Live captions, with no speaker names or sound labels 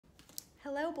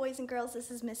Hello boys and girls,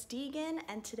 this is Miss Deegan,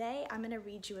 and today I'm going to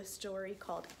read you a story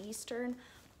called Eastern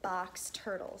Box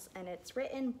Turtles, and it's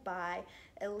written by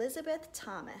Elizabeth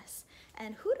Thomas.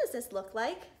 And who does this look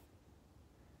like?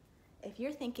 If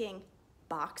you're thinking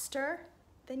Boxster,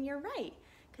 then you're right,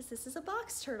 because this is a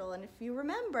box turtle, and if you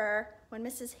remember when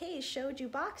Mrs. Hayes showed you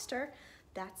Boxster,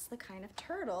 that's the kind of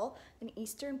turtle, an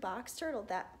Eastern box turtle,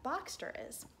 that Boxster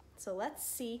is. So let's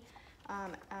see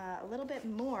a little bit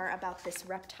more about this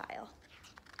reptile.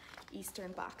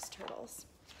 Eastern box turtles.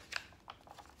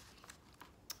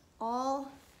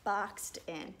 All boxed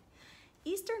in.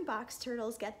 Eastern box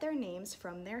turtles get their names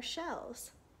from their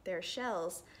shells. Their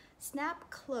shells snap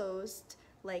closed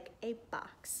like a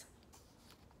box.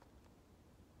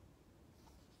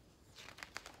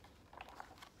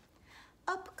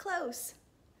 Up close.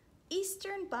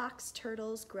 Eastern box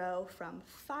turtles grow from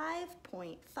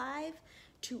 5.5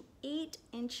 to 8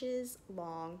 inches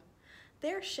long.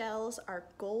 Their shells are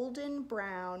golden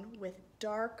brown with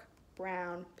dark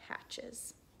brown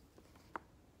patches.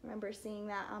 Remember seeing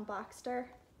that on Boxster?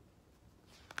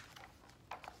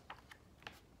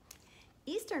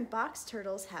 Eastern box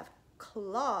turtles have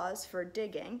claws for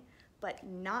digging, but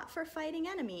not for fighting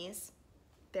enemies.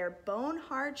 Their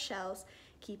bone-hard shells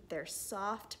keep their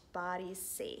soft bodies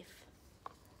safe.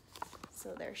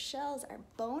 So their shells are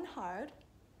bone-hard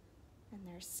and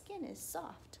their skin is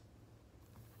soft.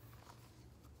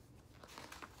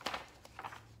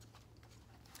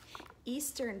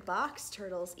 Eastern box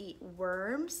turtles eat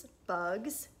worms,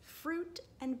 bugs, fruit,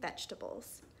 and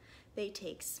vegetables. They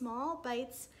take small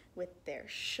bites with their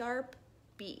sharp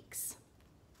beaks.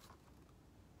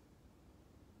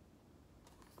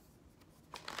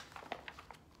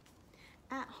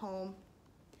 At home,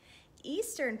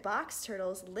 Eastern box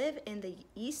turtles live in the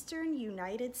eastern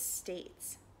United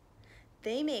States.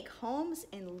 They make homes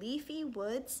in leafy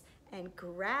woods and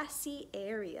grassy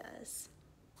areas.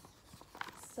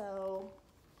 So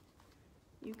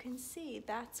you can see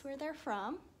that's where they're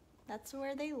from, that's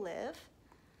where they live,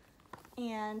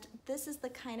 and this is the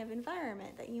kind of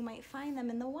environment that you might find them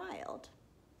in the wild.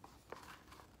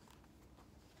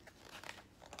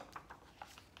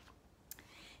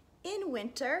 In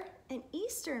winter, an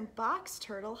eastern box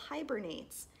turtle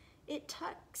hibernates. It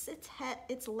tucks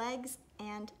its legs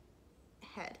and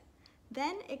head.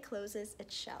 Then it closes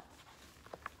its shell.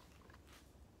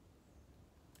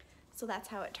 So that's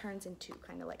how it turns into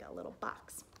kind of like a little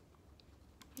box.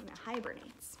 And it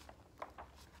hibernates,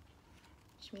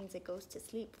 which means it goes to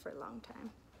sleep for a long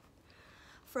time.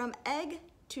 From egg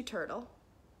to turtle,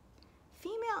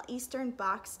 female eastern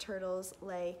box turtles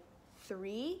lay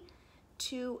 3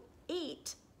 to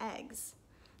 8 eggs.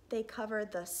 They cover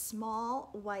the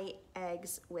small white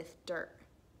eggs with dirt.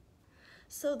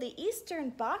 So the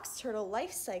eastern box turtle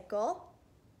life cycle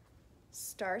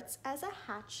starts as a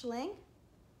hatchling,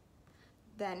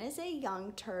 then is a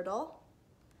young turtle,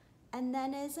 and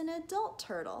then is an adult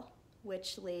turtle,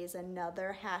 which lays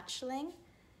another hatchling,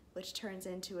 which turns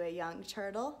into a young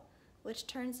turtle, which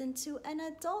turns into an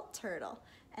adult turtle.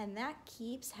 And that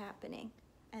keeps happening.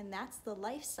 And that's the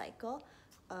life cycle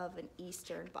of an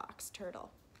eastern box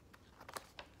turtle.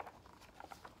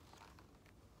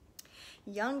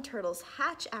 Young turtles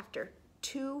hatch after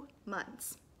 2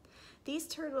 months. These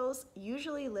turtles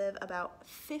usually live about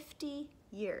 50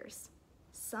 years.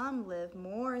 Some live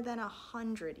more than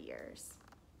 100 years.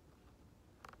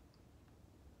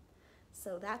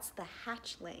 So that's the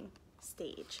hatchling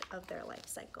stage of their life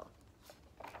cycle.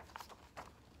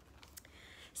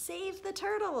 Save the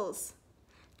turtles.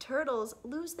 Turtles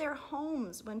lose their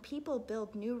homes when people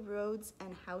build new roads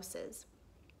and houses.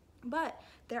 But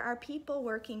there are people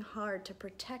working hard to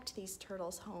protect these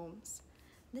turtles' homes.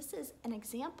 This is an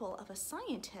example of a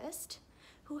scientist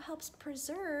who helps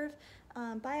preserve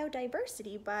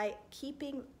biodiversity by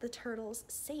keeping the turtles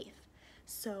safe.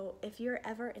 So if you're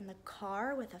ever in the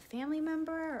car with a family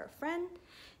member or a friend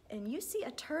and you see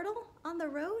a turtle on the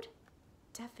road,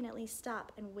 definitely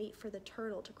stop and wait for the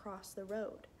turtle to cross the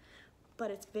road.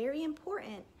 But it's very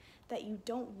important that you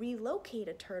don't relocate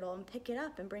a turtle and pick it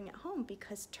up and bring it home,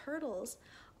 because turtles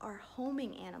are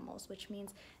homing animals, which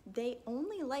means they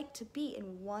only like to be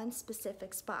in one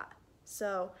specific spot.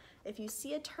 So if you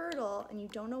see a turtle and you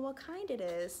don't know what kind it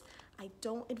is, I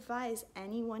don't advise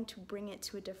anyone to bring it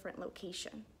to a different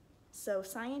location. So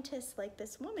scientists like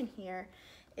this woman here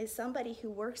is somebody who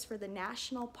works for the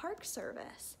National Park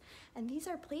Service. And these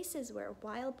are places where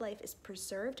wildlife is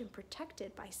preserved and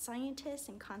protected by scientists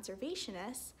and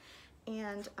conservationists,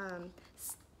 and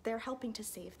they're helping to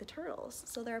save the turtles.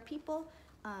 So there are people,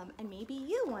 and maybe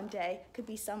you one day could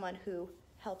be someone who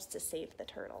helps to save the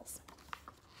turtles.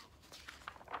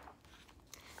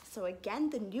 So again,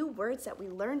 the new words that we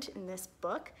learned in this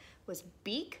book was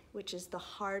beak, which is the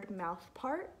hard mouth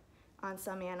part on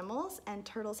some animals, and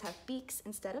turtles have beaks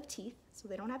instead of teeth, so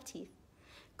they don't have teeth.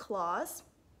 Claws,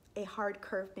 a hard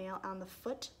curved nail on the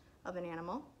foot of an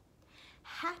animal.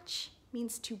 Hatch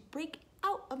means to break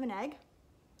out of an egg,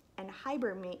 and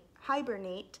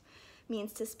hibernate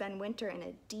means to spend winter in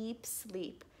a deep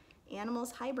sleep.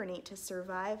 Animals hibernate to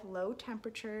survive low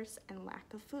temperatures and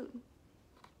lack of food.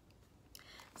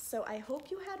 So I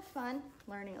hope you had fun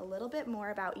learning a little bit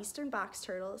more about eastern box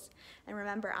turtles. And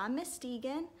remember, I'm Miss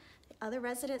Deegan, the other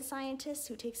resident scientist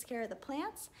who takes care of the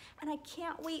plants, and I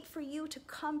can't wait for you to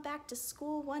come back to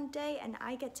school one day and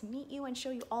I get to meet you and show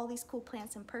you all these cool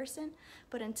plants in person.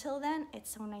 But until then,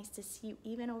 it's so nice to see you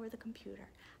even over the computer.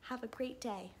 Have a great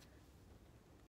day.